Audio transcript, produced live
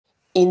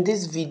In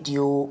this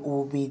video,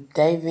 we'll be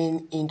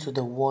diving into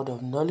the world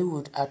of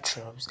Nollywood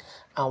heartthrobs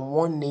and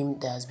one name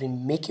that has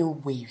been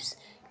making waves,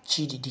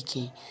 Chidi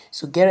Dike.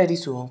 So get ready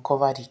to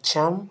uncover the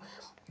charm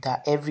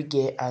that every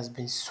girl has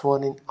been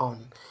sworn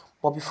on.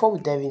 But before we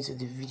dive into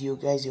the video,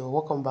 guys, you're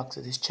welcome back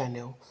to this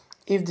channel.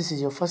 If this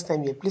is your first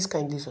time here, please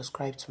kindly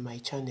subscribe to my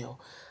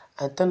channel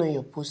and turn on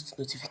your post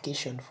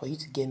notification for you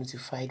to get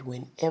notified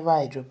whenever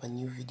I drop a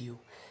new video.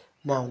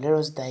 Now, let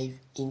us dive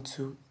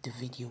into the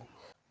video.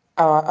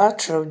 Our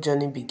heartthrob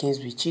journey begins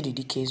with Chidi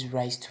Dike's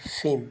rise to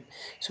fame.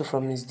 So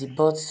from his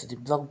debut to the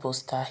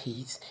blockbuster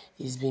hits,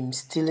 he's been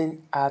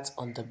stealing art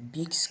on the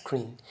big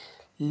screen.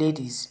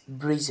 Ladies,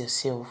 brace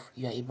yourself,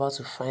 you are about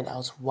to find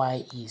out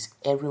why he is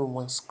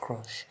everyone's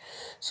crush.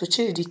 So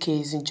Chidi Dike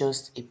isn't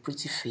just a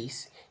pretty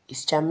face,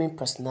 his charming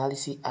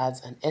personality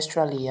adds an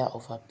extra layer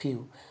of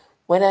appeal.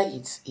 Whether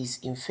it's his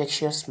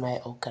infectious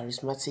smile or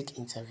charismatic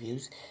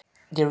interviews,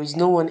 there is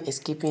no one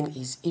escaping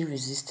his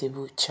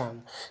irresistible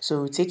charm, so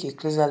we'll take a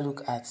closer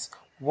look at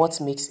what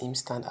makes him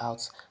stand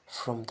out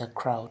from the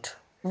crowd.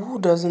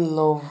 Who doesn't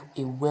love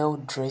a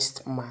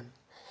well-dressed man?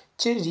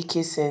 Chidi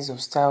Dike's sense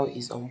of style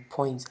is on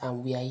point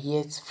and we are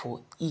here for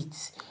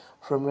it.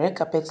 From red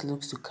carpet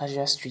looks to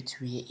casual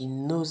streetwear, he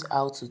knows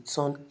how to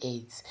turn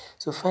heads.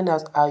 So find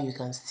out how you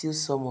can steal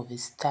some of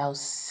his style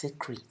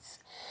secrets.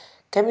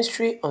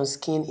 Chemistry on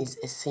screen is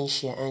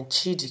essential and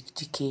Chidi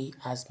Dike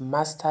has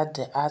mastered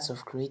the art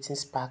of creating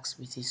sparks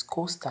with his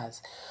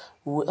co-stars.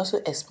 We will also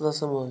explore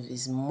some of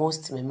his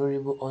most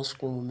memorable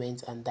on-screen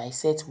moments and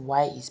dissect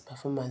why his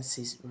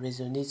performances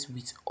resonate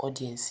with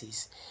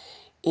audiences.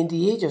 In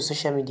the age of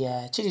social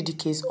media, Chidi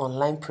Dike's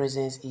online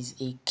presence is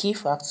a key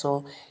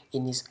factor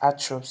in his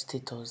heartthrob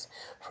status.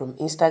 From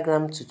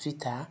Instagram to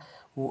Twitter,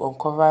 we'll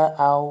uncover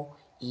how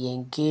he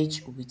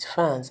engages with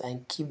fans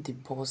and keep the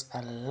buzz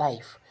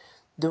alive.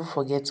 Don't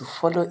forget to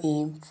follow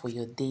him for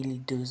your daily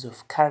dose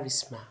of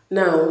charisma.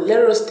 Now,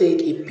 let us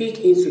take a peek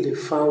into the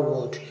fan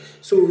world.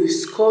 So we've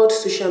scoured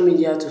social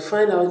media to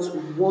find out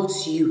what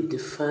you, the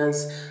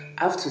fans,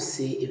 have to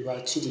say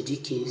about Chidi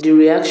Dike. The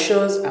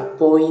reactions are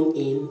pouring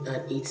in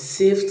and it's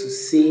safe to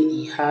say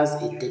he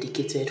has a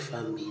dedicated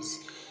fan base.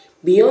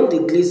 Beyond the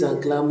glitz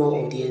and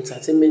glamour of the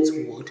entertainment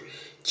world,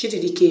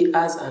 Chidi Dike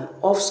has an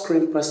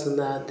off-screen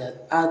persona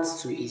that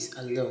adds to his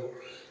allure.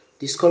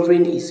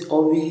 Discovering his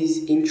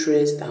hobbies,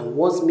 interests, and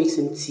what makes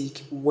him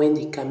tick when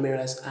the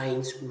cameras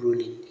aren't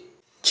rolling.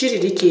 Chidi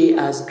Dike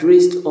has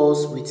graced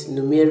us with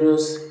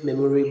numerous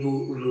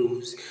memorable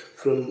roles,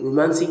 from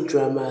romantic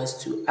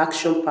dramas to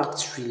action-packed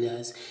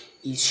thrillers.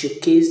 He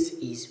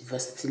showcased his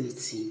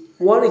versatility.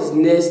 What is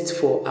next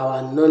for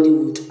our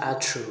Nollywood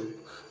heartthrob?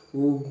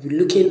 We'll be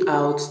looking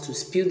out to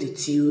spill the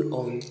tea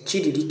on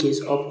Chidi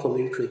Dike's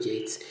upcoming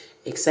projects,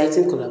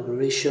 exciting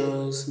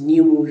collaborations,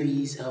 new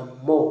movies,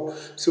 and more.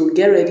 So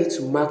get ready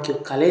to mark your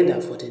calendar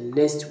for the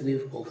next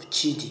wave of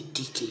Chidi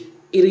Dike.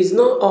 It is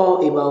not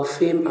all about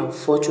fame and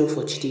fortune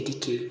for Chidi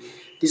Dike.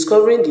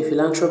 Discovering the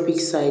philanthropic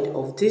side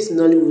of this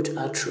Nollywood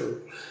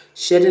heartthrob,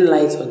 shedding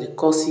light on the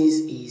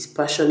causes he is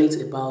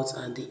passionate about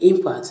and the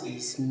impact he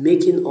is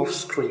making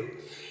off-screen,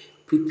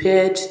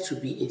 prepared to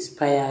be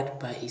inspired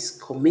by his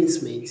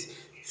commitment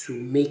to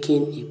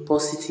making a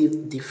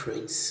positive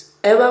difference.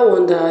 Ever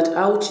wondered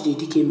how Chidi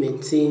Dike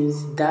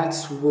maintains that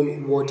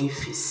swoon-worthy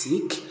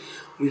physique?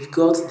 We've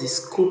got the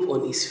scoop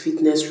on his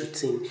fitness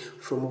routine,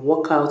 from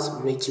workout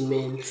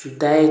regimen to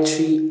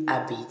dietary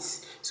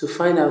habits. So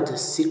find out the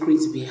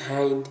secrets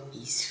behind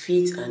his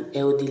fit and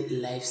healthy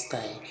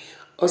lifestyle.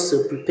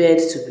 Also prepared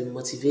to be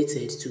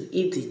motivated to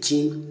hit the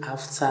gym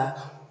after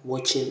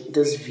watching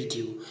this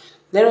video.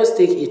 Let us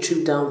take a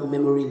trip down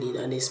memory lane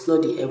and explore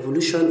the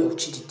evolution of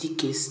Chidi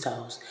Dike's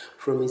styles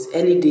from his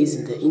early days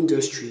in the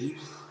industry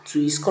to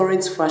his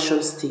current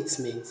fashion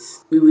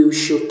statements. We will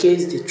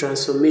showcase the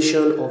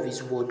transformation of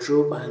his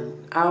wardrobe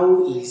and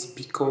how he's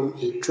become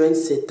a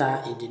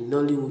trendsetter in the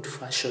Nollywood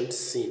fashion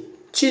scene.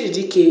 Chidi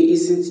Dike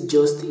isn't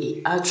just a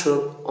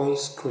heartthrob on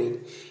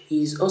screen,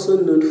 he is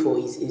also known for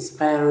his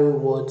inspiring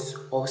words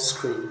off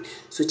screen.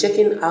 So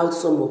checking out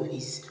some of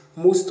his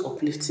most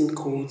uplifting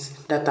quotes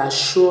that are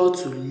sure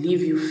to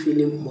leave you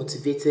feeling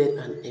motivated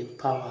and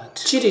empowered.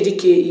 Chidi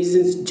Dike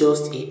isn't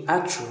just a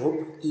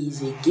heartthrob, he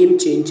is a game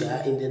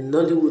changer in the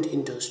Nollywood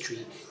industry.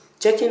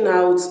 Checking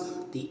out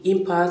the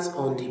impact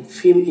on the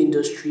film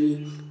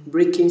industry,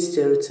 breaking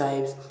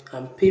stereotypes,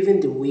 and paving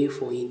the way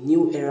for a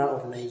new era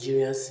of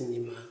Nigerian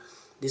cinema.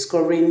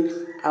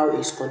 Discovering how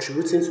it's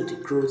contributing to the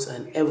growth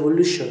and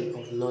evolution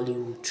of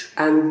Nollywood.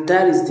 And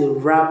that is the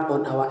wrap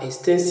on our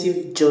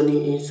extensive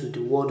journey into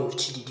the world of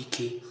Chidi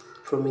Dike.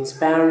 From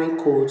inspiring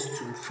quotes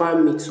to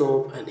fan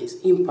meetup and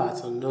its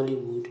impact on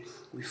Nollywood,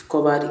 we've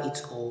covered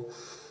it all.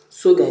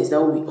 So guys,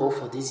 that will be all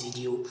for this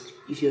video.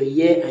 If you're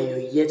here and you're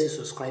yet to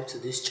subscribe to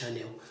this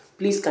channel,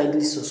 please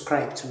kindly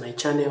subscribe to my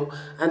channel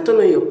and turn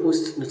on your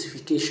post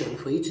notification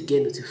for you to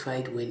get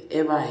notified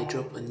whenever I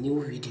drop a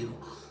new video.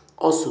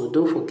 Also,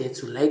 don't forget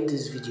to like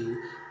this video,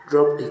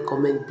 drop a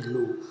comment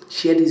below,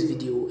 share this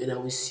video, and I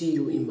will see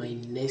you in my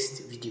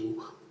next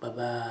video. Bye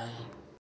bye.